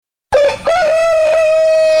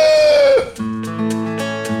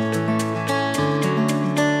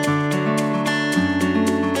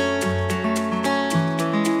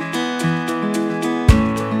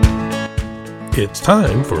It's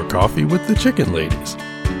time for Coffee with the Chicken Ladies,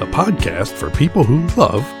 a podcast for people who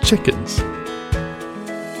love chickens.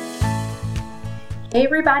 Hey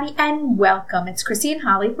everybody and welcome. It's Chrissy and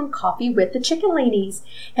Holly from Coffee with the Chicken Ladies.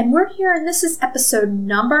 And we're here and this is episode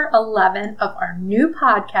number 11 of our new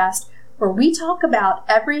podcast where we talk about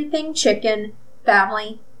everything chicken,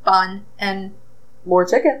 family, fun, and more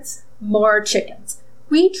chickens. More chickens.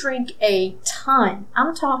 We drink a ton,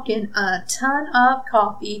 I'm talking a ton of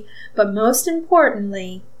coffee, but most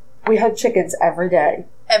importantly, we hug chickens every day.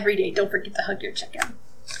 Every day. Don't forget to hug your chicken.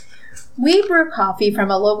 We brew coffee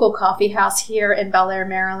from a local coffee house here in Bel Air,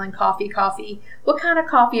 Maryland, Coffee. What kind of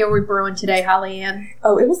coffee are we brewing today, Holly Ann?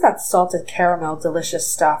 Oh, it was that salted caramel delicious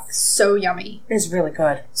stuff. So yummy. It's really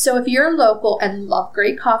good. So if you're local and love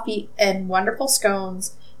great coffee and wonderful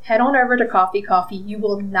scones, head on over to Coffee. You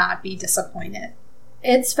will not be disappointed.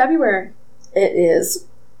 It's February. It is.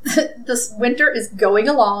 This winter is going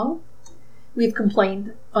along. We've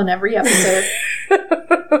complained on every episode.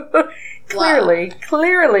 Clearly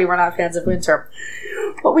we're not fans of winter.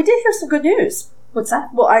 But we did hear some good news. What's that?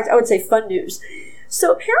 Well, I would say fun news.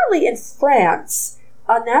 So apparently in France,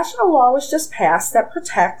 a national law was just passed that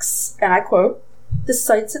protects, and I quote, the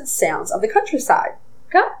sights and sounds of the countryside.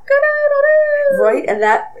 Right, and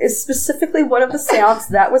that is specifically one of the sounds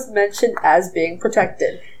that was mentioned as being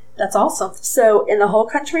protected. That's awesome. So in the whole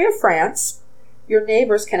country of France, your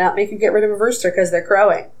neighbors cannot make you get rid of a rooster because they're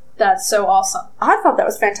crowing. That's so awesome. I thought that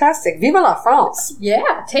was fantastic. Vive la France.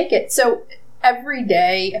 Yeah, take it. So every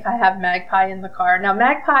day, if I have Magpie in the car, now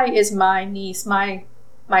Magpie is my niece, my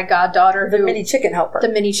goddaughter. The mini chicken helper. The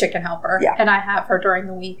mini chicken helper. Yeah. And I have her during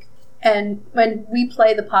the week. And when we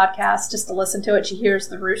play the podcast just to listen to it, she hears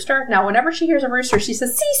the rooster. Now, whenever she hears a rooster, she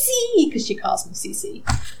says, Cece, because she calls me Cece.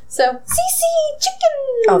 So, Cece,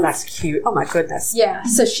 chicken! Oh, that's cute. Oh, my goodness. Yeah,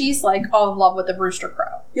 so she's like all in love with the rooster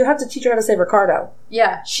crow. You'll have to teach her how to say Ricardo.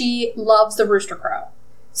 Yeah, she loves the rooster crow.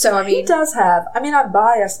 So, I mean... He does have, I'm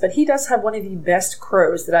biased, but he does have one of the best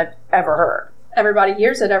crows that I've ever heard. Everybody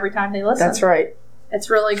hears it every time they listen. That's right. It's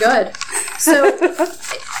really good. So,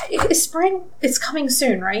 spring is coming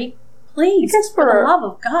soon, right? Please, for the love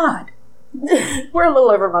of God. We're a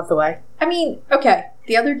little over a month away. I mean, okay,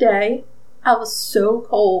 the other day, I was so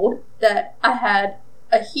cold that I had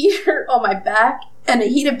a heater on my back and a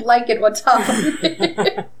heated blanket on top of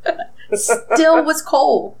it. Still was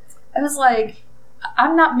cold. I was like,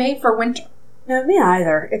 I'm not made for winter. No, me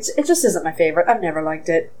either. It just isn't my favorite. I've never liked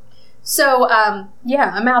it. So, yeah,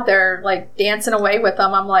 I'm out there, like, dancing away with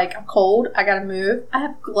them. I'm like, I'm cold. I gotta move. I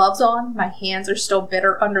have gloves on. My hands are still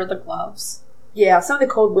bitter under the gloves. Yeah, some of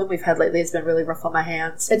the cold wind we've had lately has been really rough on my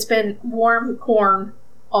hands. It's been warm corn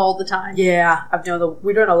all the time. Yeah,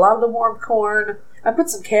 we're doing a lot of the warm corn. I put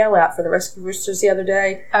some kale out for the rescue roosters the other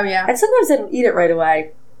day. Oh, yeah. And sometimes they don't eat it right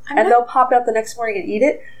away. And they'll pop out the next morning and eat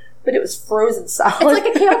it. But it was frozen solid. It's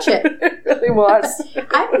like a kale chip. It really was.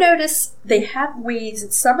 I've noticed they have ways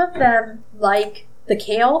that some of them like the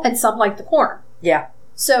kale and some like the corn. Yeah.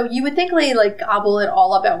 So you would think they like gobble it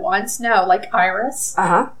all up at once. No, like Iris.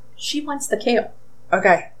 Uh-huh. She wants the kale.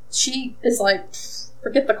 Okay. She is like,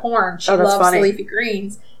 forget the corn. She that's loves funny. leafy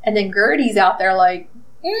greens. And then Gertie's out there like,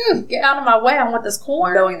 get out of my way. I want this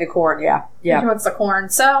corn. Knowing the corn, yeah. Yeah. She wants the corn.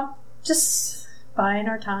 So just buying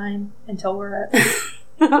our time until we're at...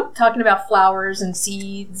 talking about flowers and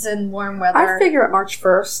seeds and warm weather. I figure at March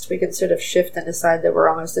 1st we can sort of shift and decide that we're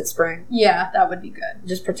almost at spring. Yeah, that would be good.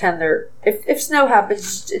 Just pretend if snow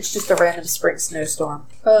happens, it's just a random spring snowstorm.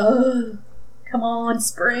 Come on,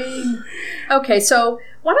 spring. Okay, so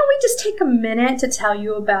why don't we just take a minute to tell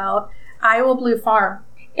you about Iowa Blue Farm.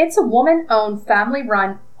 It's a woman-owned,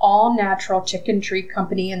 family-run, all-natural chicken treat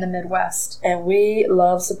company in the Midwest. And we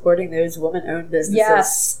love supporting those woman-owned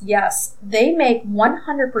businesses. Yes. They make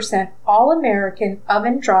 100% all-American,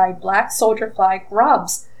 oven-dried black soldier fly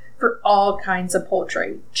grubs for all kinds of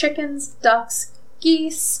poultry. Chickens, ducks,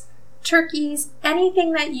 geese, turkeys,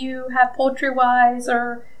 anything that you have poultry-wise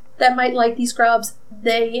or that might like these grubs,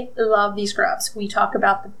 they love these grubs. We talk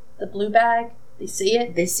about the blue bag. They see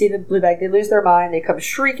it. They see the blue bag. They lose their mind. They come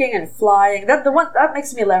shrieking and flying. That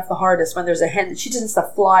makes me laugh the hardest when there's a hen. She just has to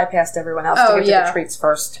fly past everyone else to get to the treats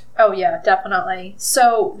first. Oh, yeah, definitely.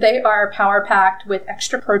 So they are power-packed with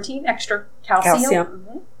extra protein, extra calcium.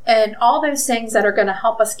 Mm-hmm. And all those things that are going to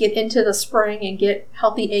help us get into the spring and get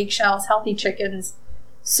healthy eggshells, healthy chickens.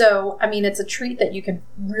 So, I mean, it's a treat that you can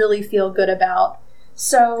really feel good about.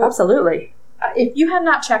 So, absolutely. If you have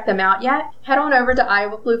not checked them out yet, head on over to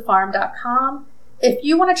iowabluefarm.com. If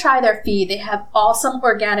you want to try their feed, they have awesome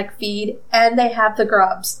organic feed and they have the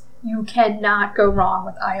grubs. You cannot go wrong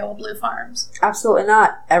with Iowa Blue Farms. Absolutely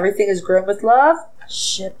not. Everything is grown with love,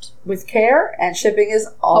 Shipped with care, and shipping is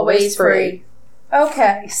always free.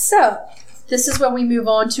 Okay, so this is when we move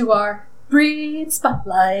on to our breed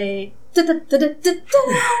spotlight.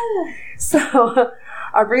 So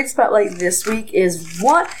our breed spotlight this week is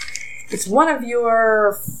one of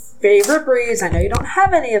your favorite breeds. I know you don't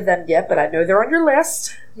have any of them yet, but I know they're on your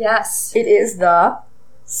list. Yes. It is the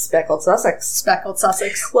Speckled Sussex. Speckled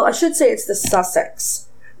Sussex. Well, I should say it's the Sussex.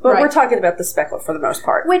 But we're talking about the Speckled for the most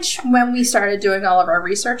part. Which, when we started doing all of our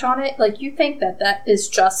research on it, like, you think that is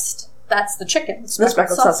just, that's the chicken. The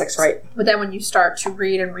Speckled Sussex, right. But then when you start to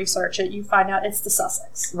read and research it, you find out it's the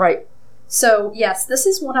Sussex. Right. So, yes, this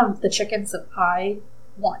is one of the chickens that I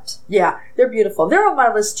want. Yeah, they're beautiful. They're on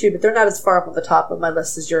my list too, but they're not as far up on the top of my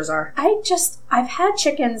list as yours are. I've had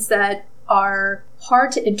chickens that are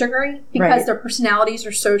hard to integrate because their personalities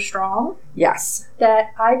are so strong. Yes.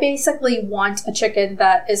 That I basically want a chicken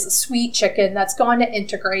that is a sweet chicken that's going to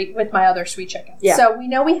integrate with my other sweet chickens. Yeah. So we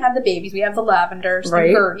know we have the babies. We have the lavenders, the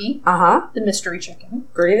Gertie, the mystery chicken.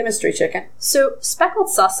 Gertie the mystery chicken. So Speckled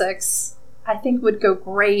Sussex, I think, would go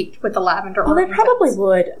great with the lavender. Well, they probably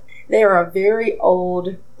would. They are a very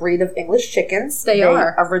old breed of English chickens. They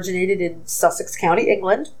are. Originated in Sussex County,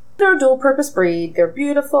 England. They're a dual-purpose breed. They're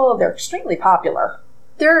beautiful. They're extremely popular.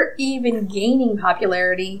 They're even gaining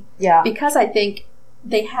popularity. Yeah. Because I think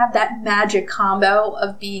they have that magic combo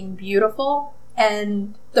of being beautiful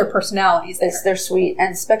and their personalities. They're sweet.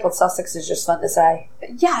 And Speckled Sussex is just fun to say.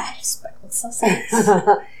 Yeah, Speckled Sussex.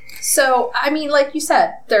 So, I mean, like you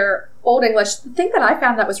said, they're Old English. The thing that I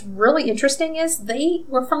found that was really interesting is they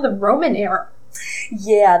were from the Roman era.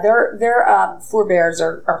 Yeah, their forebears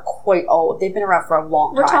are quite old. They've been around for a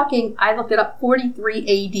long time. We're talking, I looked it up, 43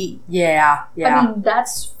 AD. Yeah. I mean,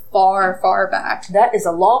 that's far, far back. That is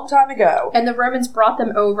a long time ago. And the Romans brought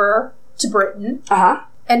them over to Britain. Uh-huh.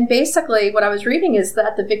 And basically, what I was reading is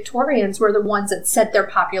that the Victorians were the ones that set their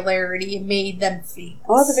popularity and made them famous.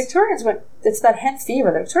 Well, the Victorians it's that hen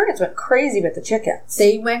fever. The Victorians went crazy with the chickens.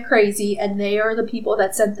 They went crazy, and they are the people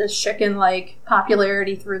that sent this chicken,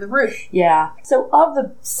 popularity through the roof. Yeah. So of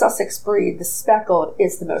the Sussex breed, the Speckled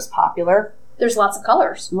is the most popular. There's lots of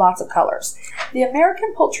colors. Lots of colors. The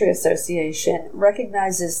American Poultry Association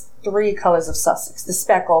recognizes 3 colors of Sussex. The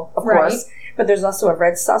Speckled, of course. But there's also a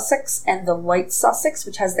red Sussex and the light Sussex,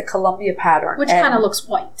 which has the Columbia pattern. Which kind of looks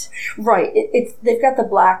white. Right. They've got the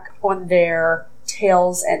black on their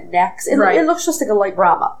tails and necks. It looks just like a light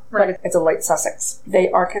Brahma, but it's a light Sussex.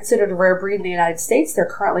 They are considered a rare breed in the United States. They're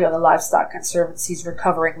currently on the Livestock Conservancy's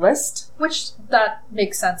recovering list. Which, that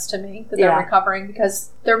makes sense to me, that they're recovering,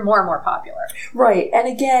 because they're more and more popular. Right. And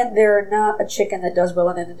again, they're not a chicken that does well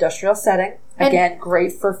in an industrial setting. Again,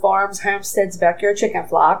 great for farms, homesteads, backyard chicken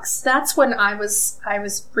flocks. That's when I was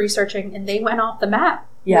researching, and they went off the map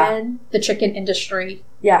when the chicken industry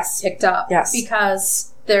picked up. Yes.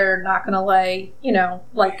 Because they're not going to lay,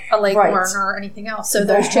 like a leghorn or anything else. So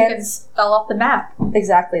those chickens fell off the map.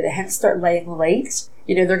 Exactly. The hens start laying late.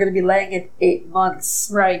 They're going to be laying at 8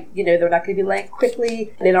 months. Right. They're not going to be laying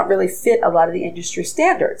quickly. They don't really fit a lot of the industry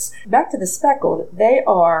standards. Back to the Speckled, they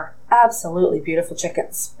are absolutely beautiful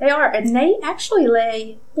chickens. They are, and they actually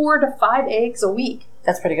lay 4 to 5 eggs a week.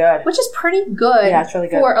 That's pretty good. Which is pretty good. Yeah, it's really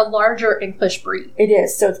good. For a larger English breed. It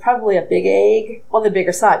is. So it's probably a big egg on the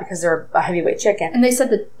bigger side because they're a heavyweight chicken. And they said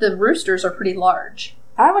that the roosters are pretty large.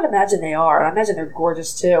 I would imagine they are. I imagine they're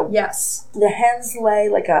gorgeous too. Yes. The hens lay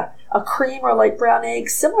like a cream or light brown egg,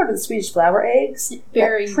 similar to the Swedish flower eggs.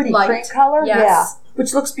 Very that pretty light. cream color. Yes. Yeah.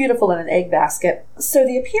 Which looks beautiful in an egg basket. So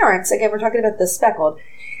the appearance, again, we're talking about the Speckled.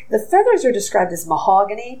 The feathers are described as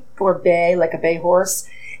mahogany or bay, like a bay horse.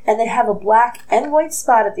 And they have a black and white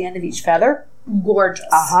spot at the end of each feather. Gorgeous.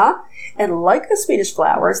 Uh-huh. And like the Swedish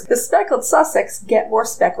flowers, the Speckled Sussex get more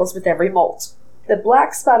speckles with every molt. The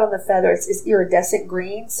black spot on the feathers is iridescent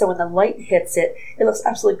green, so when the light hits it, it looks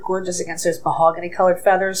absolutely gorgeous against those mahogany-colored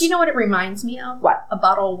feathers. Do you know what it reminds me of? What? A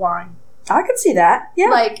bottle of wine. I could see that.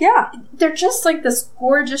 Yeah. They're just like this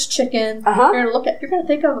gorgeous chicken. Uh-huh. You're gonna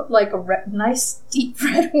think of like a nice deep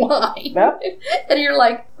red wine. Yep. And you're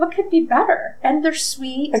like, what could be better? And they're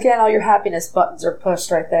sweet. Again, all your happiness buttons are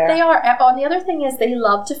pushed right there. They are. And the other thing is they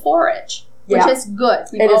love to forage. Which is good.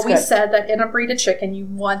 We've always said that in a breed of chicken, you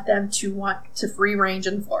want them to want to free range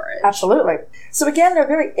and forage. Absolutely. So again, they're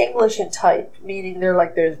very English in type, meaning they're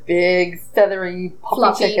like those big, feathery,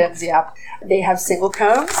 puffy chickens. Yeah. They have single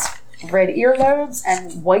combs, red earlobes,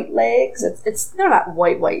 and white legs. They're not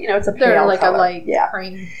white. It's a pale They're like color. A light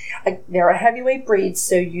cream. They're a heavyweight breed,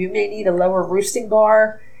 so you may need a lower roosting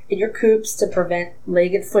bar in your coops to prevent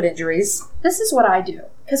leg and foot injuries. This is what I do.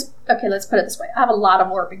 Because, okay, let's put it this way. I have a lot of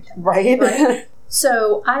Orpington. Right?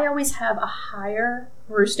 So I always have a higher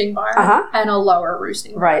roosting bar and a lower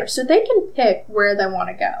roosting bar. Right. So they can pick where they want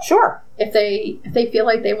to go. Sure. If they feel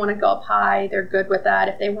like they want to go up high, they're good with that.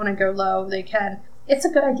 If they want to go low, they can. It's a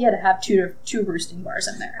good idea to have two roosting bars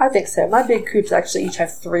in there. I think so. My big coops actually each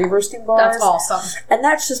have 3 roosting bars. That's awesome. And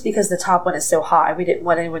that's just because the top one is so high. We didn't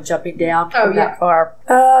want anyone jumping down from that far.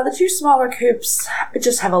 The 2 smaller coops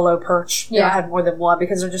just have a low perch. They don't have more than one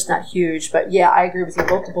because they're just not huge. But yeah, I agree with you.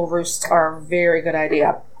 Multiple roosts are a very good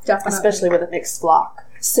idea. Definitely. Especially with a mixed flock.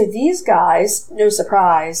 So these guys, no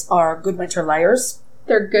surprise, are good winter layers.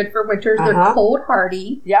 They're good for winters. They're cold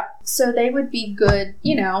hardy. Yep. So they would be good,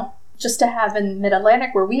 just to have in mid-Atlantic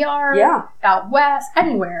where we are, out west,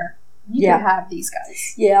 anywhere. You can have these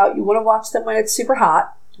guys. Yeah, you want to watch them when it's super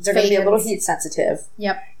hot. They're going to be a little heat sensitive.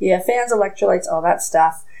 Yep. Yeah, fans, electrolytes, all that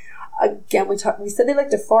stuff. Again, we said they like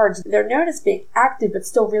to forage. They're known as being active but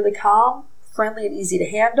still really calm, friendly, and easy to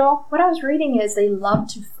handle. What I was reading is they love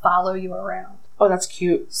to follow you around. Oh, that's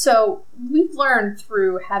cute. So we've learned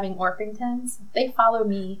through having Orpingtons, they follow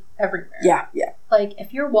me everywhere. Yeah. Like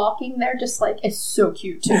if you're walking, they're just like, it's so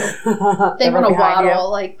cute too. They want to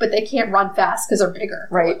waddle, but they can't run fast because they're bigger.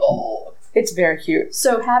 Right. Like, oh. It's very cute.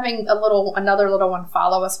 So having another little one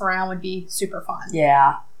follow us around would be super fun.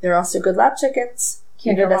 Yeah. They're also good lap chickens.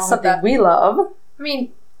 Can't go that's wrong something with that. we love. I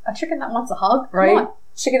mean, a chicken that wants a hug, right? Come on.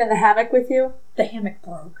 Chicken in the hammock with you. The hammock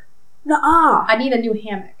broke. Nuh-uh. I need a new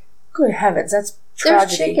hammock. Good heavens, that's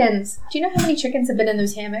tragedy. There's chickens. Do you know how many chickens have been in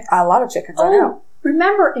those hammocks? A lot of chickens, I know.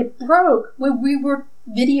 Remember, it broke when we were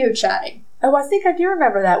video chatting. Oh, I think I do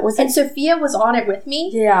remember that. And Sophia was on it with me.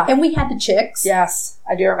 Yeah. And we had the chicks. Yes,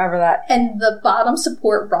 I do remember that. And the bottom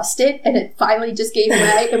support rusted, and it finally just gave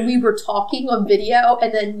way, and we were talking on video,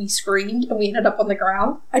 and then we screamed, and we ended up on the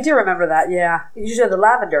ground. I do remember that, yeah. You should have the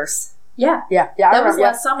lavenders. Yeah. Yeah. That was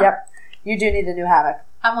last summer. Yep. You do need a new hammock.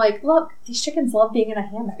 I'm like, look, these chickens love being in a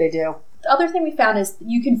hammock. They do. The other thing we found is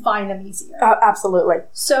you can find them easier. Absolutely.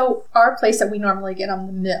 So our place that we normally get on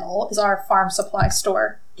the mill is our farm supply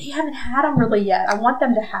store. They haven't had them really yet. I want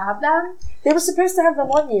them to have them. They were supposed to have them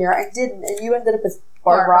one year and didn't, and you ended up with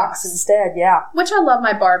barred rocks instead, yeah. Which I love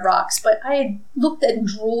my barred rocks, but I had looked and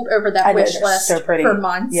drooled over that wish list for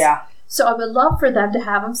months. Yeah. So I would love for them to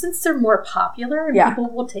have them since they're more popular and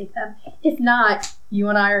people will take them. If not, you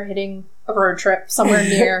and I are hitting a road trip somewhere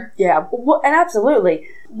near. Yeah, well, and absolutely.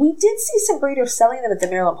 We did see some breeders selling them at the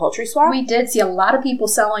Maryland Poultry Swap. We did see a lot of people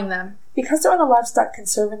selling them. Because they're on the Livestock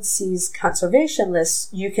Conservancy's conservation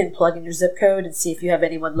list, you can plug in your zip code and see if you have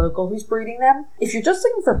anyone local who's breeding them. If you're just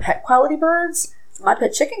looking for pet quality birds, My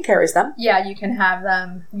Pet Chicken carries them. Yeah, you can have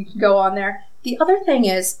them. You can go on there. The other thing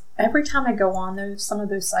is, every time I go on some of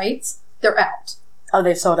those sites, they're out. Oh,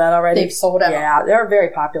 they've sold out already? They've sold out. Yeah, they're very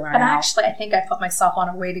popular now. And actually, I think I put myself on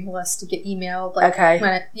a waiting list to get emailed. Okay.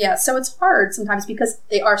 So it's hard sometimes because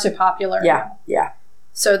they are so popular. Yeah.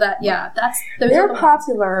 So they're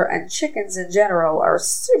popular, and chickens in general are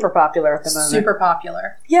super popular at the moment. Super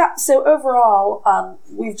popular. Yeah, so overall,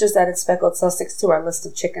 we've just added Speckled Sussex to our list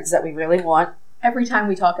of chickens that we really want. Every time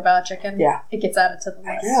we talk about a chicken, it gets added to the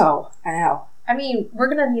list. I know. I mean, we're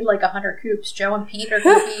going to need 100 coops. Joe and Pete are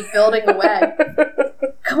going to be building away.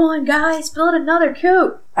 Come on, guys, build another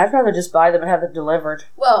coop. I'd rather just buy them and have them delivered.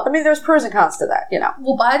 Well, I mean, there's pros and cons to that,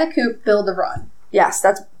 We'll buy the coop, build the run. Yes,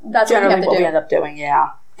 that's generally what we end up doing,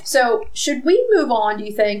 yeah. So, should we move on, do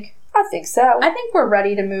you think? I think so. I think we're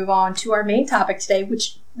ready to move on to our main topic today,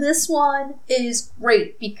 which this one is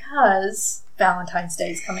great because Valentine's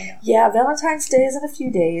Day is coming up. Yeah, Valentine's Day is in a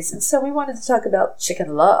few days, and so we wanted to talk about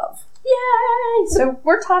chicken love. Yay! So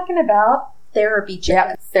we're talking about therapy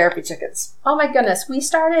chickens. Yeah, therapy chickens. Oh my goodness, we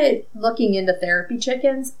started looking into therapy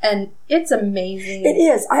chickens, and it's amazing. It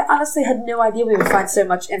is. I honestly had no idea we would find so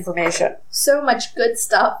much information. So much good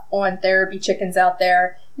stuff on therapy chickens out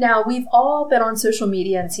there. Now, we've all been on social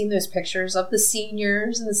media and seen those pictures of the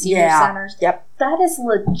seniors and the senior centers. Yep. That is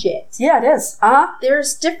legit. Yeah, it is.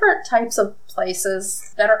 There's different types of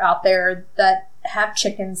places that are out there that have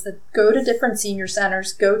chickens that go to different senior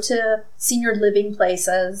centers, go to senior living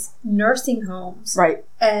places, nursing homes. Right.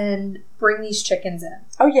 And bring these chickens in.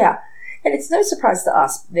 Oh, yeah. And it's no surprise to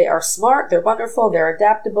us. They are smart, they're wonderful, they're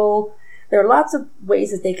adaptable. There are lots of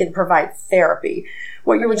ways that they can provide therapy.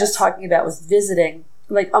 What you were just talking about was visiting,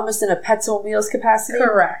 almost in a Pets on Wheels capacity.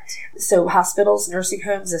 Correct. So hospitals, nursing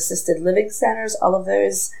homes, assisted living centers, all of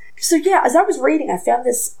those. So yeah, as I was reading, I found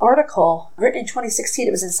this article written in 2016.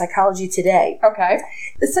 It was in Psychology Today. Okay.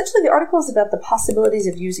 Essentially, the article is about the possibilities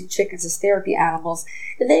of using chickens as therapy animals.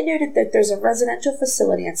 And they noted that there's a residential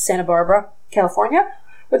facility in Santa Barbara, California,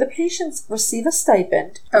 where the patients receive a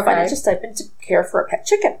stipend, a financial stipend, to care for a pet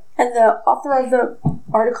chicken. And the author of the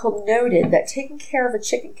article noted that taking care of a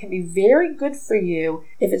chicken can be very good for you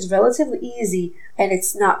if it's relatively easy and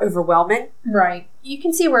it's not overwhelming. Right. You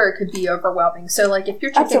can see where it could be overwhelming. So, like, if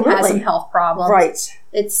your chicken has some health problems, right,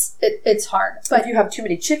 it's hard. But if you have too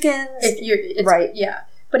many chickens, yeah.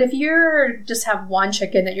 But if you just have one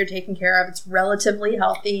chicken that you're taking care of, it's relatively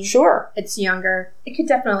healthy. Sure. It's younger. It could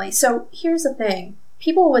definitely. So here's the thing.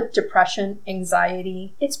 People with depression,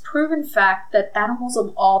 anxiety, it's proven fact that animals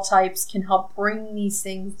of all types can help bring these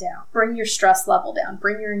things down. Bring your stress level down.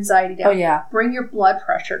 Bring your anxiety down. Oh, yeah. Bring your blood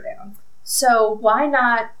pressure down. So why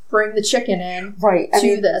not bring the chicken in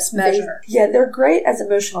to this measure? They're great as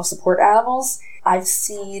emotional support animals. I've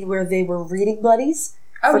seen where they were reading buddies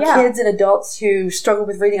for kids and adults who struggle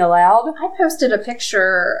with reading aloud. I posted a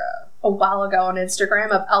picture a while ago on Instagram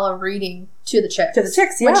of Ella reading to the chicks. To the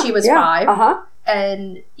chicks, when she was 5. Uh-huh.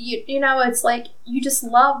 And, you know, it's like you just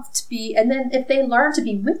love to be... And then if they learn to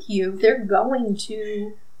be with you, they're going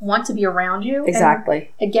to want to be around you. Exactly.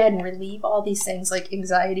 And, again, relieve all these things like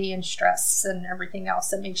anxiety and stress and everything else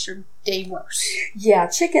that makes your day worse. Yeah,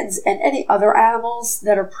 chickens and any other animals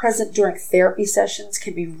that are present during therapy sessions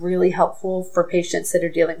can be really helpful for patients that are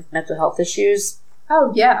dealing with mental health issues.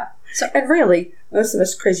 Oh, yeah. And really, most of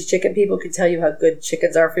us crazy chicken people can tell you how good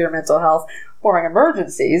chickens are for your mental health during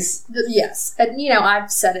emergencies. Yes. And, you know,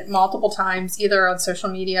 I've said it multiple times, either on social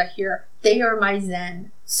media here. They are my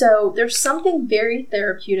zen. So there's something very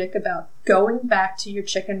therapeutic about going back to your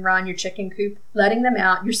chicken run, your chicken coop, letting them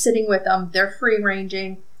out. You're sitting with them. They're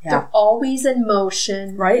free-ranging. Yeah. They're always in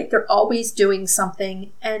motion. Right. They're always doing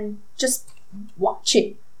something. And just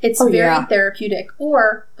watching. It's very therapeutic.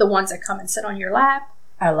 Or the ones that come and sit on your lap.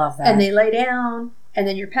 I love that. And they lay down, and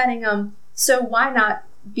then you're petting them. So why not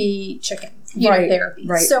be chicken therapy?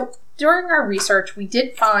 Right. So during our research, we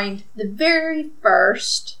did find the very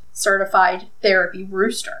first certified therapy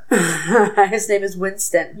rooster. His name is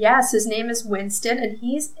Winston. Yes, his name is Winston, and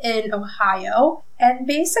he's in Ohio. And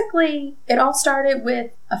basically, it all started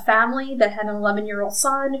with a family that had an 11-year-old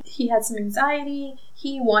son. He had some anxiety.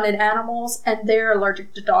 He wanted animals, and they're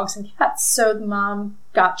allergic to dogs and cats. So the mom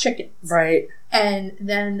got chickens. Right. And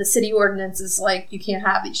then the city ordinance is like, you can't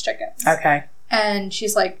have these chickens. Okay. And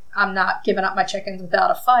she's like, I'm not giving up my chickens without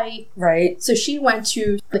a fight. Right. So she went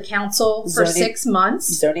to the council for 6 months.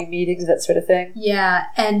 Zoning meetings, that sort of thing. Yeah.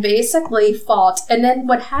 And basically fought. And then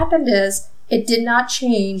what happened is it did not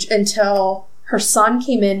change until her son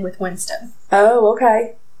came in with Winston. Oh,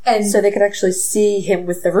 okay. And so they could actually see him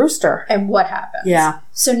with the rooster. And what happens. Yeah.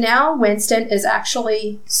 So now Winston is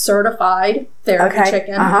actually certified therapy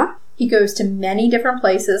chicken. Uh-huh. He goes to many different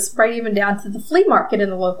places, right even down to the flea market in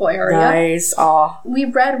the local area. Nice. Aw. We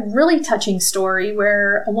read a really touching story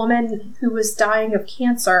where a woman who was dying of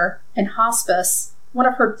cancer in hospice, one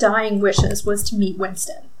of her dying wishes was to meet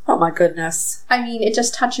Winston. Oh, my goodness. I mean, it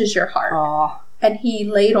just touches your heart. Aw. And he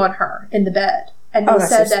laid on her in the bed. And he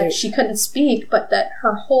said that she couldn't speak, but that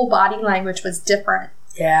her whole body language was different.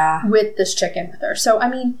 Yeah. With this chicken with her. So, I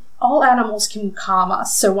mean, all animals can calm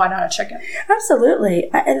us, so why not a chicken?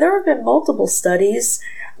 Absolutely. And there have been multiple studies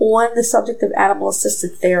on the subject of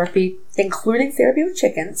animal-assisted therapy, including therapy with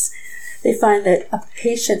chickens. They find that a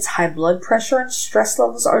patient's high blood pressure and stress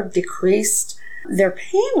levels are decreased. Their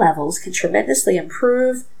pain levels can tremendously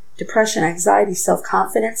improve. Depression, anxiety,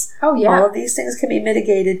 self-confidence. Oh, yeah. All of these things can be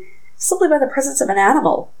mitigated simply by the presence of an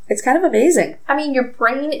animal. It's kind of amazing. I mean, your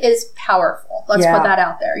brain is powerful. Let's put that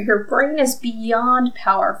out there. Your brain is beyond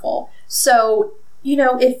powerful. So, you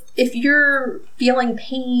know, if you're feeling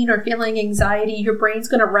pain or feeling anxiety, your brain's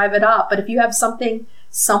going to rev it up. But if you have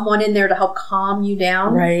someone in there to help calm you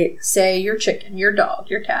down, right? Say your chicken, your dog,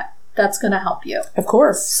 your cat, that's going to help you. Of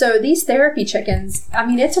course. So these therapy chickens, I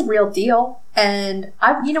mean, it's a real deal. And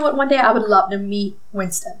you know what? One day I would love to meet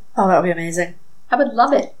Winston. Oh, that would be amazing. I would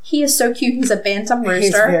love it. He is so cute. He's a bantam rooster.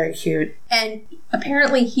 He's very cute. And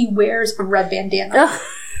apparently he wears a red bandana.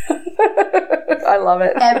 I love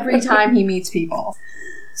it. Every time he meets people.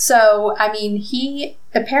 So, I mean,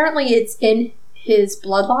 apparently it's in his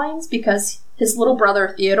bloodlines because his little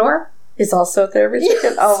brother, Theodore, is also a therapy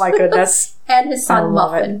chicken. Oh my goodness. And his son,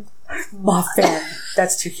 Muffin. Muffin.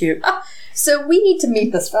 That's too cute. So we need to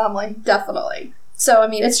meet this family, definitely. So, I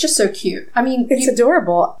mean, it's just so cute. I mean, it's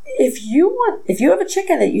adorable. If you have a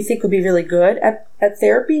chicken that you think would be really good at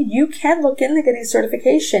therapy, you can look into getting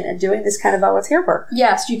certification and doing this kind of volunteer work.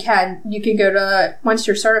 Yes, you can. You can go to, once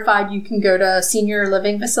you're certified, you can go to senior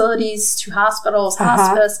living facilities, to hospitals,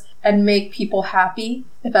 hospice, and make people happy.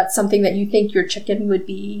 If that's something that you think your chicken would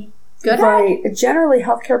be good right. at? Generally,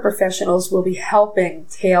 healthcare professionals will be helping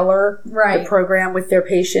tailor the program with their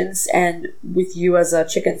patients and with you as a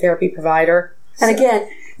chicken therapy provider. And again,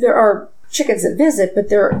 there are chickens that visit, but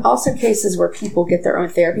there are also cases where people get their own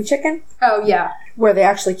therapy chicken. Oh, yeah. Where they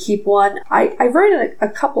actually keep one. I read in a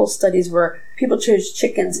couple of studies where people chose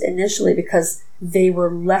chickens initially because they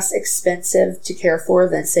were less expensive to care for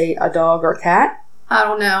than, say, a dog or a cat. I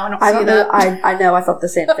don't know. I don't see that. I know. I thought the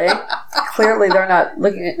same thing. Clearly, they're not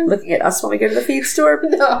looking at us when we go to the feed store.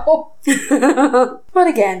 No. But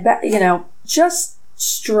again, just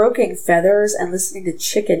stroking feathers and listening to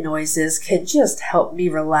chicken noises can just help me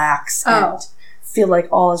relax and feel like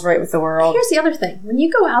all is right with the world. Here's the other thing. When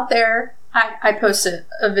you go out there, I posted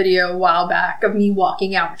a video a while back of me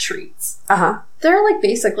walking out with treats. They're like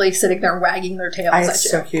basically sitting there wagging their tails at you. It's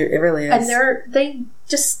so cute. It really is. And they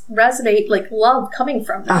just resonate, like love coming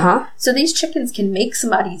from them. So these chickens can make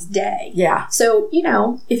somebody's day. Yeah. So,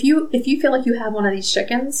 if you feel like you have one of these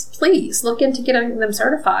chickens, please look into getting them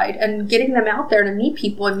certified and getting them out there to meet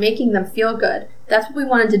people and making them feel good. That's what we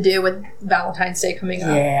wanted to do with Valentine's Day coming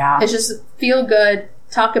up. Yeah. It's just feel good,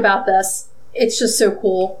 talk about this. It's just so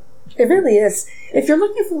cool. It really is. If you're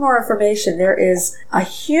looking for more information, there is a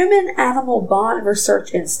Human-Animal Bond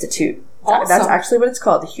Research Institute. Awesome. That's actually what it's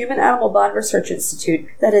called, the Human-Animal Bond Research Institute,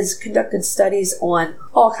 that has conducted studies on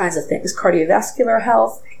all kinds of things, cardiovascular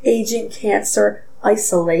health, aging, cancer,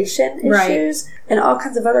 isolation issues, and all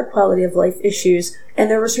kinds of other quality of life issues. And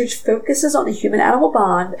their research focuses on the human-animal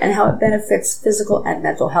bond and how it benefits physical and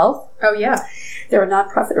mental health. Oh, yeah. They're a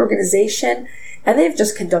nonprofit organization, and they've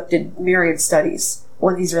just conducted myriad studies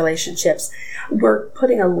on these relationships. We're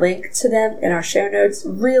putting a link to them in our show notes.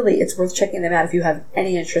 Really, it's worth checking them out if you have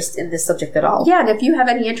any interest in this subject at all. Yeah, and if you have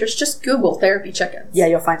any interest, just Google therapy chickens. Yeah,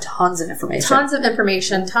 you'll find tons of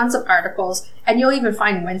information. Tons of articles, and you'll even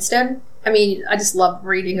find Winston. I mean, I just love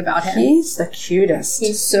reading about him. He's the cutest.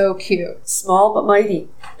 He's so cute. Small but mighty.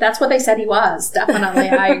 That's what they said he was. Definitely.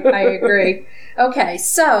 I agree. Okay,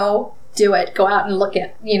 so do it. Go out and look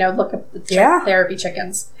at the therapy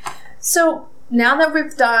chickens. So now that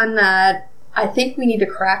we've done that, I think we need to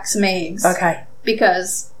crack some eggs. Okay.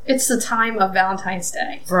 Because it's the time of Valentine's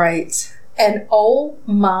Day. Right. And oh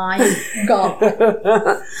my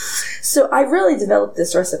God. So I really developed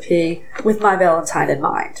this recipe with my Valentine in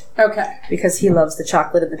mind. Okay. Because he loves the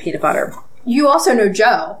chocolate and the peanut butter. You also know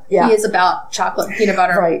Joe. Yeah. He is about chocolate and peanut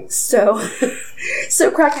butter. Right. So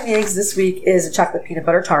cracking the eggs this week is a chocolate peanut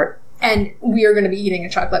butter tart. And we are going to be eating a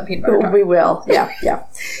chocolate and peanut butter tart. We will. Yeah, yeah.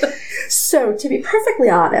 So to be perfectly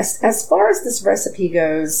honest, as far as this recipe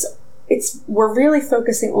goes, we're really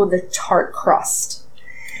focusing on the tart crust.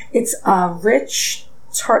 It's a rich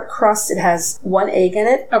tart crust. It has 1 egg in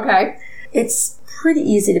it. Okay. It's pretty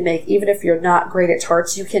easy to make, even if you're not great at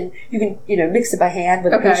tarts. You can mix it by hand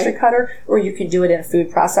with a pastry cutter, or you can do it in a food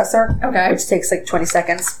processor, which takes like 20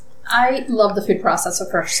 seconds. I love the food processor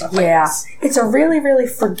for stuff like this. It's a really, really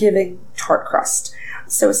forgiving tart crust.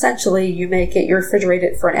 So essentially, you make it, you refrigerate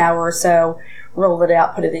it for an hour or so, roll it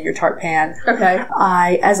out, put it in your tart pan. Okay.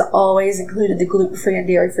 I, as always, included the gluten-free and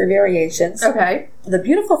dairy-free variations. Okay. The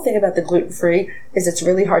beautiful thing about the gluten-free is it's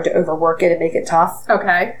really hard to overwork it and make it tough.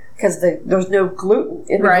 Okay. Because there's no gluten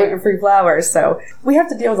in the gluten-free flour. So we have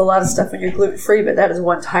to deal with a lot of stuff when you're gluten-free, but that is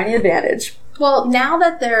one tiny advantage. Well, now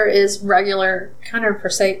that there is regular, kind of per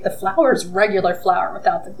se, the flour is regular flour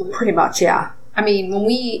without the gluten. Pretty much, yeah. I mean, when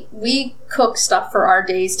we cook stuff for our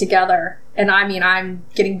days together, and I mean, I'm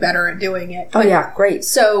getting better at doing it. Oh, yeah, great.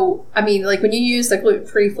 So, I mean, like, when you use the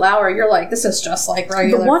gluten-free flour, you're like, this is just like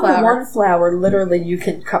regular flour. The one-to-one flour, literally, you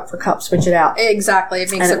can cup for cup switch it out. Exactly.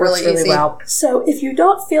 It makes it really works easy. Well. So, if you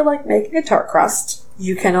don't feel like making a tart crust,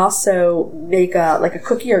 you can also make a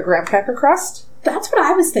cookie or graham cracker crust. That's what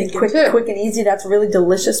I was thinking, too. Quick and easy. That's really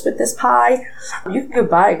delicious with this pie. You can go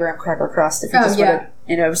buy a graham cracker crust if you just want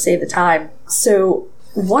to, save the time. So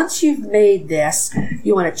once you've made this,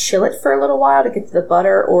 you want to chill it for a little while to get the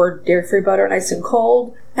butter or dairy-free butter nice and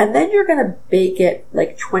cold. And then you're going to bake it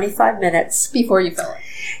like 25 minutes. Before you fill it.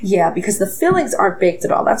 Yeah, because the fillings aren't baked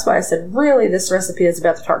at all. That's why I said, really, this recipe is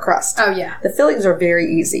about the tart crust. Oh, yeah. The fillings are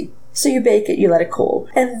very easy. So you bake it, you let it cool.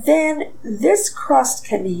 And then this crust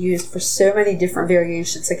can be used for so many different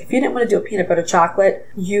variations. Like if you didn't want to do a peanut butter chocolate,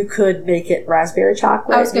 you could make it raspberry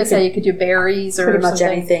chocolate. I was going to say you could do berries or pretty much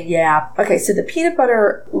something. Anything, yeah. Okay, so the peanut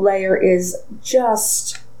butter layer is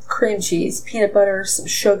just cream cheese, peanut butter, some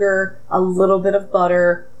sugar, a little bit of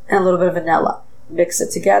butter, and a little bit of vanilla. Mix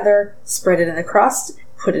it together, spread it in the crust,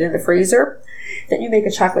 put it in the freezer. Then you make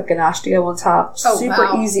a chocolate ganache to go on top. Oh,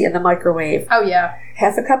 super easy in the microwave. Oh, yeah.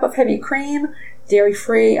 Half a cup of heavy cream,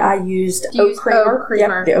 dairy-free. I used oat creamer. Oat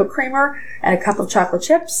creamer. Yep, the oat creamer, and a cup of chocolate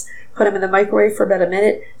chips. Put them in the microwave for about a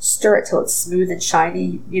minute. Stir it till it's smooth and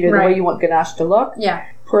shiny, the way you want ganache to look. Yeah.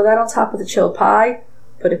 Pour that on top of the chilled pie.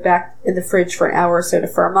 Put it back in the fridge for an hour or so to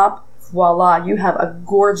firm up. Voila, you have a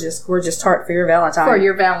gorgeous, gorgeous tart for your Valentine. For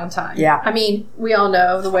your Valentine. Yeah. I mean, we all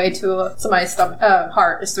know the way to somebody's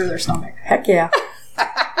heart is through their stomach. Heck yeah.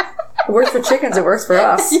 It works for chickens, it works for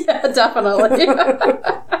us. Yeah, definitely.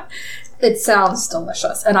 It sounds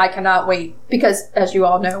delicious, and I cannot wait, because, as you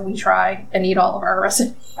all know, we try and eat all of our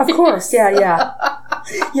recipes. Of course, yeah.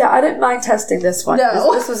 Yeah, I didn't mind testing this one.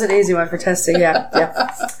 No. This was an easy one for testing, yeah.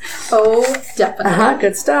 Oh, definitely.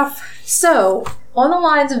 Good stuff. So, on the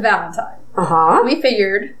lines of Valentine, we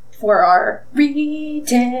figured for our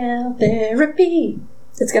retail therapy.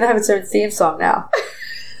 It's going to have its own theme song now.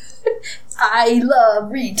 I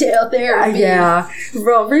love retail therapy. Yeah.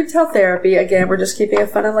 Well, retail therapy, again, we're just keeping it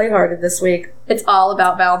fun and lighthearted this week. It's all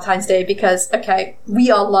about Valentine's Day because, okay, we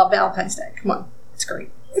all love Valentine's Day. Come on. It's great.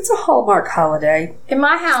 It's a Hallmark holiday. In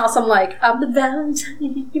my house, I'm like, I'm the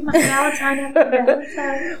Valentine. You're my Valentine. I'm the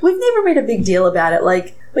Valentine. We've never made a big deal about it.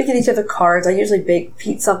 Like, we get each other cards. I usually bake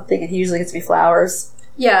Pete something, and he usually gets me flowers.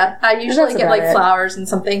 Yeah, I usually get, like, flowers and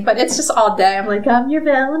something, but it's just all day. I'm like, I'm your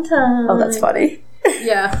Valentine. Oh, that's funny.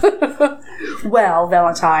 Yeah. Well,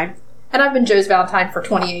 Valentine. And I've been Joe's Valentine for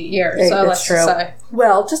 28 years, so let's just say.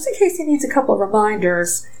 Well, just in case he needs a couple of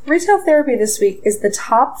reminders, retail therapy this week is the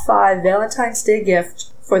top 5 Valentine's Day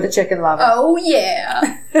gift for the chicken lover. Oh,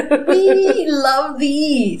 yeah. We love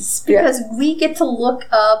these because we get to look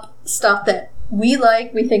up stuff that we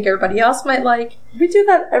like, we think everybody else might like. We do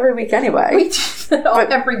that every week anyway. We do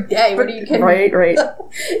that every day. What are you kidding? Right.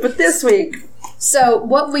 But this week... So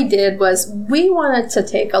what we did was we wanted to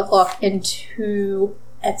take a look into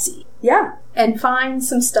Etsy. Yeah. And find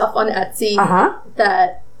some stuff on Etsy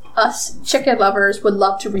that us chicken lovers would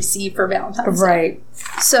love to receive for Valentine's Day. Right.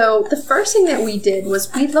 So the first thing that we did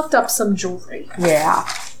was we looked up some jewelry. Yeah.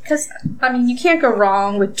 Because, I mean, you can't go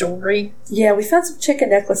wrong with jewelry. Yeah, we found some chicken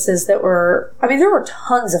necklaces that were... I mean, there were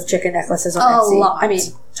tons of chicken necklaces on Etsy. A lot. I mean,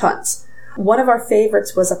 tons. One of our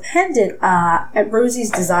favorites was a pendant at Rosie's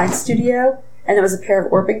Design Studio. And it was a pair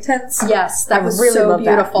of Orpingtons. Yes, that was really so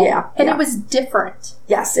beautiful. Yeah, and it was different.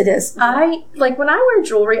 Yes, it is. When I wear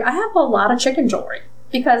jewelry, I have a lot of chicken jewelry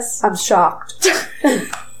because... I'm shocked.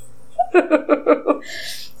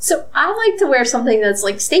 So I like to wear something that's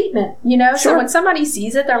like statement, Sure. So when somebody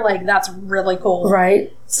sees it, they're like, that's really cool.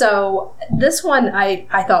 Right. So this one I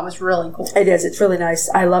thought was really cool. It is. It's really nice.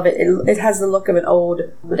 I love it. It has the look of an old...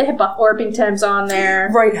 They have Buff Orpingtons on there.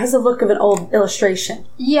 Right. It has the look of an old illustration.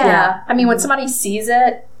 Yeah. I mean, when somebody sees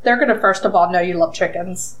it, they're going to first of all know you love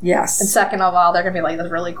chickens. Yes. And second of all, they're going to be like, that's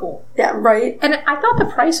really cool. Yeah, right. And I thought the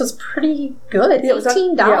price was pretty good. Yeah, it was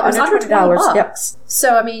 $18. under $20. Yep.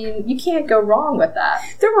 So, I mean, you can't go wrong with that.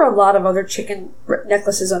 There were a lot of other chicken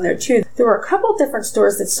necklaces on there, too. There were a couple different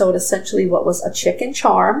stores that sold essentially what was a chicken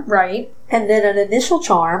charm. Right. And then an initial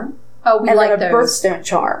charm. Oh, we like those. And then a birthstone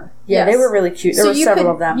charm. Yeah, yes. They were really cute. There were several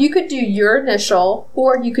of them. You could do your initial,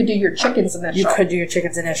 or you could do your chicken's initial. You could do your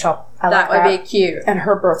chicken's initial. That would be cute. And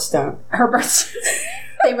her birthstone. Her birthstone.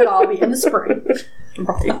 They would all be in the spring.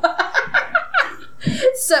 Right.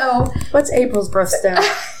 So... What's April's birthstone?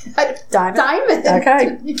 Diamond? Diamond.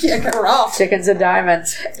 Okay. You can't go wrong. Chickens and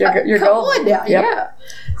diamonds. You're Come golden. on now. Yep. Yeah.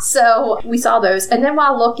 So we saw those. And then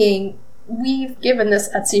while looking... We've given this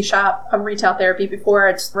Etsy shop a retail therapy before.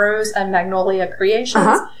 It's Rose and Magnolia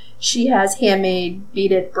Creations. She has handmade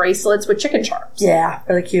beaded bracelets with chicken charms. Yeah,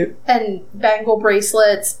 really cute. And bangle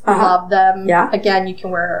bracelets. Love them. Yeah. Again, you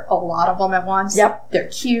can wear a lot of them at once. Yep. They're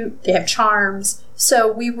cute. They have charms. So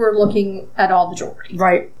we were looking at all the jewelry.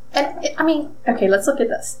 Right. And, okay, let's look at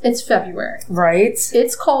this. It's February. Right.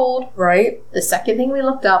 It's cold. Right. The second thing we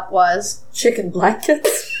looked up was... chicken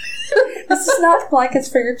blankets. This is not blankets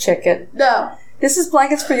for your chicken. No. This is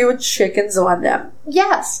blankets for you with chickens on them.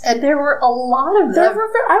 Yes, and there were a lot of them.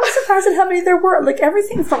 I was surprised at how many there were. Like,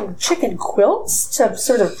 everything from chicken quilts to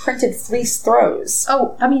sort of printed fleece throws.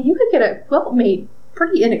 Oh, I mean, you could get a quilt made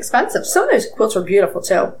pretty inexpensive. Some of those quilts were beautiful,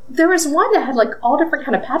 too. There was one that had, like, all different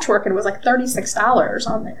kind of patchwork, and it was, like, $36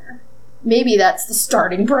 on there. Maybe that's the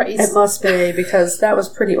starting price. It must be, because that was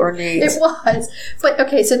pretty ornate. It was. But,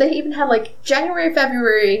 okay, so they even had, like, January,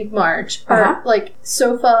 February, March, or, like,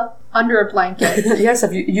 sofa under a blanket. Yes,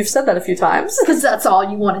 you've said that a few times. Because that's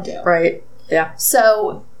all you want to do. Right, yeah.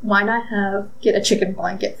 So, why not get a chicken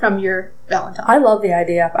blanket from your Valentine? I love the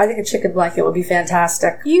idea. I think a chicken blanket would be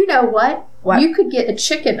fantastic. You know what? What? You could get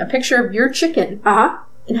a picture of your chicken.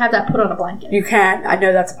 And and have that put on a blanket. You can. I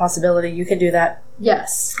know that's a possibility. You can do that.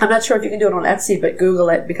 Yes. I'm not sure if you can do it on Etsy, but Google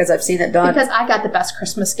it because I've seen it done. Because I got the best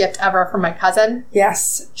Christmas gift ever from my cousin.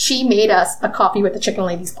 Yes. She made us a coffee with the Chicken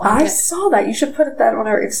Ladies blanket. I saw that. You should put that on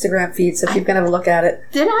our Instagram feed so people can have a look at it.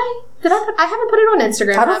 Did I? I haven't put it on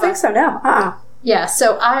Instagram. I don't think so, no. Yeah,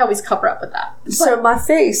 so I always cover up with that. So my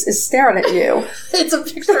face is staring at you. It's a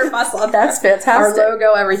picture of us on That's fantastic. Our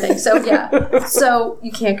logo, everything. So, yeah. So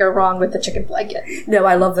you can't go wrong with the chicken blanket. No,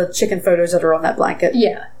 I love the chicken photos that are on that blanket.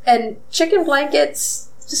 Yeah. And chicken blankets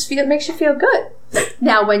makes you feel good.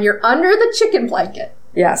 Now, when you're under the chicken blanket,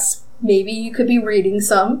 yes, maybe you could be reading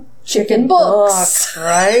some chicken books.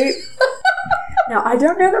 Right? Now, I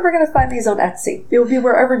don't know that we're going to find these on Etsy. It will be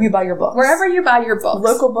wherever you buy your books. Wherever you buy your books.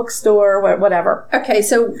 Local bookstore, whatever. Okay,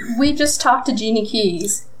 so we just talked to Jeannie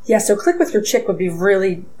Keys. Yeah, so Click With Your Chick would be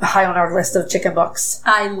really high on our list of chicken books.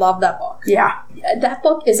 I love that book. Yeah. That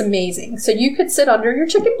book is amazing. So you could sit under your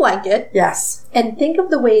chicken blanket. Yes. And think of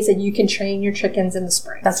the ways that you can train your chickens in the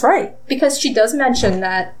spring. That's right. Because she does mention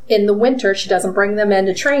that in the winter she doesn't bring them in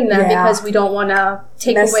to train them because we don't want to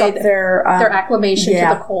take away their acclimation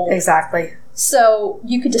to the cold. Exactly. So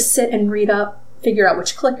you could just sit and read up, figure out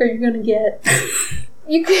which clicker you're going to get.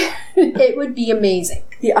 It would be amazing.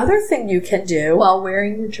 The other thing you can do while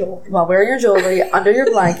wearing your jewelry, under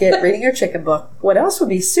your blanket, reading your chicken book. What else would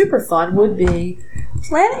be super fun would be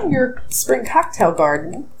planning your spring cocktail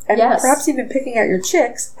garden and perhaps even picking out your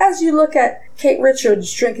chicks as you look at Kate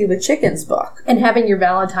Richards' Drinking with Chickens book. And having your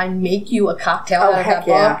Valentine make you a cocktail out of that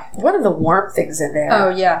book. What are the warm things in there? Oh,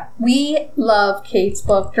 yeah. We love Kate's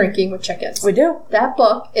book, Drinking with Chickens. We do. That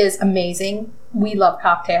book is amazing. We love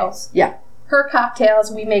cocktails. Yeah. Her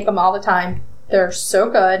cocktails, we make them all the time. They're so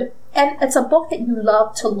good. And it's a book that you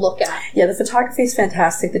love to look at. Yeah, the photography is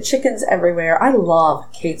fantastic. The chickens everywhere. I love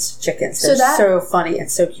Kate's chickens. They're so funny and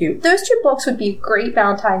so cute. Those two books would be great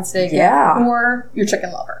Valentine's Day gift for your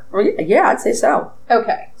chicken lover. Yeah, I'd say so.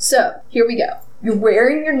 Okay, so here we go. You're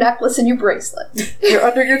wearing your necklace and your bracelet. You're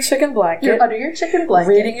under your chicken blanket.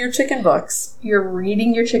 Reading your chicken books. You're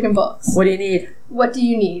reading your chicken books. What do you need? What do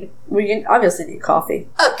you need? Well, you obviously need coffee.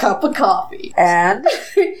 A cup of coffee. And?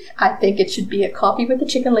 I think it should be a coffee with the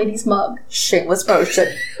Chicken Ladies mug. Shameless promotion.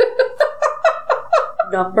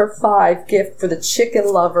 Number 5 gift for the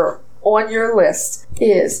chicken lover on your list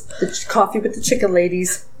is the Coffee with the Chicken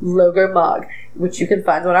Ladies logo mug, which you can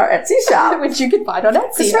find on our Etsy shop. Which you can find on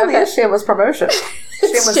Etsy. It's really a shameless promotion.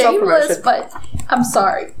 Shameless, but I'm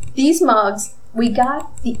sorry. These mugs, we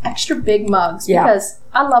got the extra big mugs because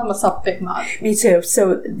I love myself a big mug. Me too.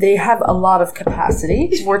 So they have a lot of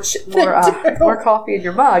capacity, more coffee in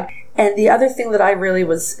your mug. And the other thing that I really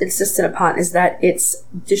was insistent upon is that it's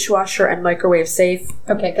dishwasher and microwave safe.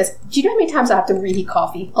 Okay, because do you know how many times I have to reheat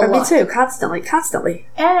coffee? A lot. Me too. Constantly.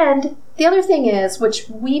 And the other thing is, which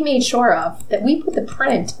we made sure of, that we put the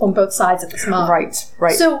print on both sides of this mug.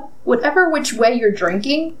 Right. So which way you're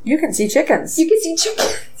drinking, you can see chickens.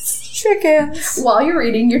 Chickens. While you're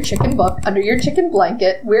reading your chicken book under your chicken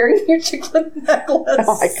blanket, wearing your chicken necklace.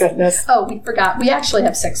 Oh my goodness. Oh, we forgot. We actually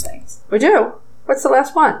have 6 things. We do. What's the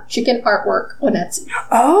last one? Chicken artwork on Etsy.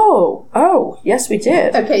 Oh, yes, we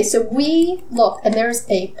did. Okay, so we looked, and there's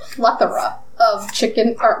a plethora of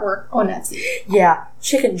chicken artwork on Etsy. Yeah,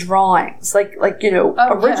 chicken drawings,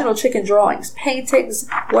 original chicken drawings, paintings,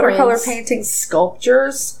 watercolor paintings,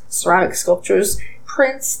 sculptures, ceramic sculptures,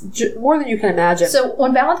 prints, more than you can imagine. So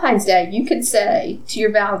on Valentine's Day, you could say to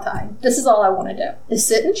your Valentine, this is all I want to do, is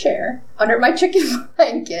sit in a chair under my chicken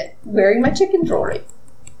blanket, wearing my chicken jewelry,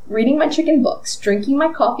 reading my chicken books, drinking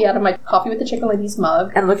my coffee out of my Coffee with the Chicken Ladies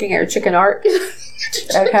mug. And looking at your chicken art.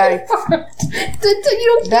 Okay. You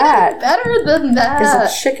don't get any better than that.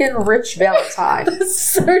 It's a chicken-rich Valentine.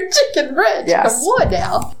 So chicken-rich. Yes. Come on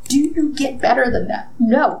now. Do you get better than that?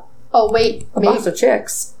 No. Oh, wait. A box of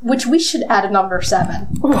chicks. Which we should add a number 7.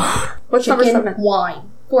 What's number 7? Chicken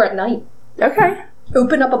wine. For at night. Okay.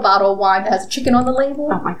 Open up a bottle of wine that has a chicken on the label.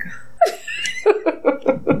 Oh, my God.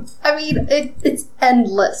 I mean, it's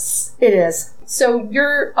endless. It is. So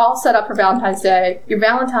you're all set up for Valentine's Day. Your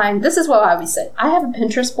Valentine, this is what I always say. I have a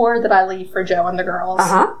Pinterest board that I leave for Joe and the girls.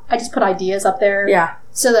 Uh-huh. I just put ideas up there. Yeah.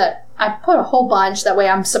 So that I put a whole bunch. That way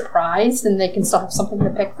I'm surprised and they can still have something to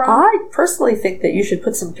pick from. I personally think that you should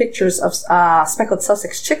put some pictures of Speckled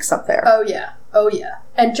Sussex chicks up there. Oh, yeah.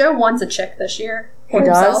 And Joe wants a chick this year. He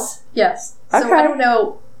does? Yes. Okay. So I don't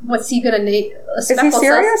know, what's he going to name? Is he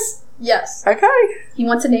serious? Yes. Okay. He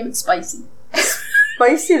wants to name it Spicy.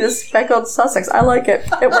 Spicy, the Speckled Sussex. I like it.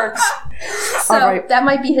 It works. So all right. That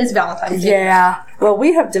might be his Valentine's Day. Yeah. Well,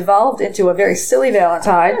 we have devolved into a very silly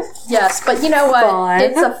Valentine. Yes, but you know what? Fun.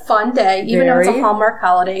 It's a fun day, even though it's a Hallmark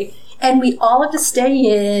holiday. And we all have to stay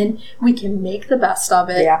in. We can make the best of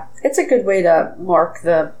it. Yeah. It's a good way to mark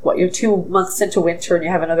you're 2 months into winter and you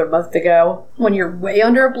have another month to go. When you're way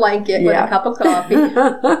under a blanket with a cup of coffee.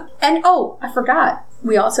 And, I forgot.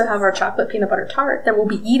 We also have our chocolate peanut butter tart that we'll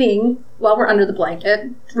be eating while we're under the blanket,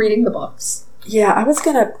 reading the books. Yeah, I was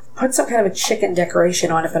going to put some kind of a chicken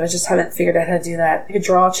decoration on it, but I just haven't figured out how to do that. You could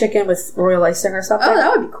draw a chicken with royal icing or something. Oh,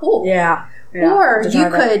 that would be cool. Yeah. Or you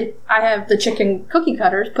could, I have the chicken cookie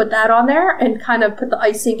cutters, put that on there and kind of put the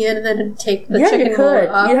icing in and then take the chicken you could.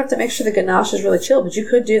 up. You'd have to make sure the ganache is really chilled, but you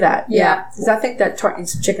could do that. Yeah. Because I think that tart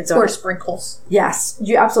needs some chickens on Or it. sprinkles. Yes.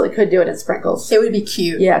 You absolutely could do it in sprinkles. It would be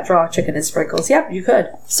cute. Yeah, draw a chicken in sprinkles. Yep, you could.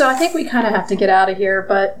 So I think we kind of have to get out of here,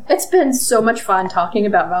 but it's been so much fun talking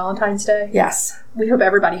about Valentine's Day. Yes. We hope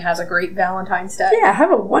everybody has a great Valentine's Day. Yeah,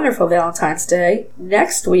 have a wonderful Valentine's Day.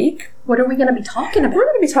 Next week, what are we going to be talking about? We're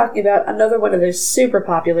going to be talking about another one of those super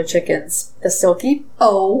popular chickens, the Silkie.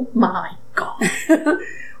 Oh my God.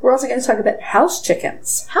 We're also going to talk about house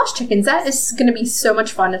chickens. House chickens, that is going to be so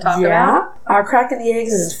much fun to talk about. Yeah. Our crack in the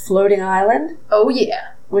eggs is Floating Island. Oh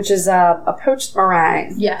yeah. Which is a poached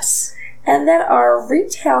meringue. Yes. And then our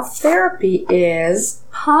retail therapy is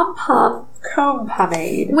Pom Pom Comb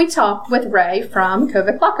Pomade. We talked with Ray from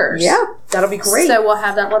COVID Pluckers. Yeah, that'll be great. So we'll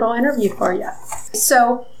have that little interview for you.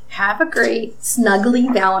 So have a great,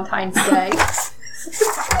 snuggly Valentine's Day.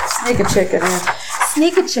 Sneak a chicken in.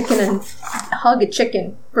 Sneak a chicken and hug a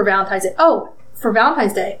chicken for Valentine's Day. Oh, for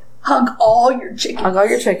Valentine's Day, hug all your chickens. Hug all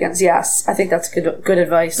your chickens, yes. I think that's good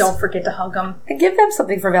advice. Don't forget to hug them. And give them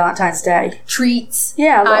something for Valentine's Day. Treats.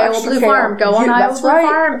 Yeah, Iowa Blue Farm. Go on Iowa Blue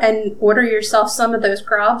Farm right. and order yourself some of those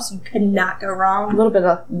grubs. You cannot go wrong. A little bit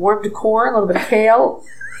of warmed corn, a little bit of kale.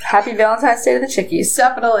 Happy Valentine's Day to the chickies.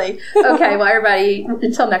 Definitely. Okay, well, everybody,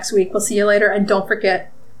 until next week, we'll see you later. And don't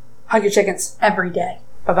forget, hug your chickens. Every day.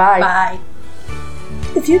 Bye-bye. Bye.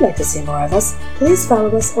 If you'd like to see more of us, please follow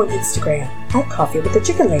us on Instagram at Coffee with the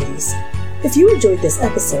Chicken Ladies. If you enjoyed this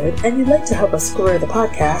episode and you'd like to help us grow the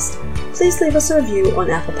podcast, please leave us a review on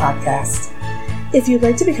Apple Podcasts. If you'd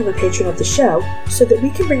like to become a patron of the show so that we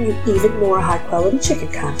can bring you even more high-quality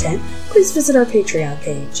chicken content, please visit our Patreon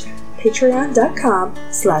page,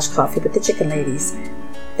 patreon.com/Coffee with the Chicken Ladies.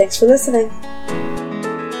 Thanks for listening.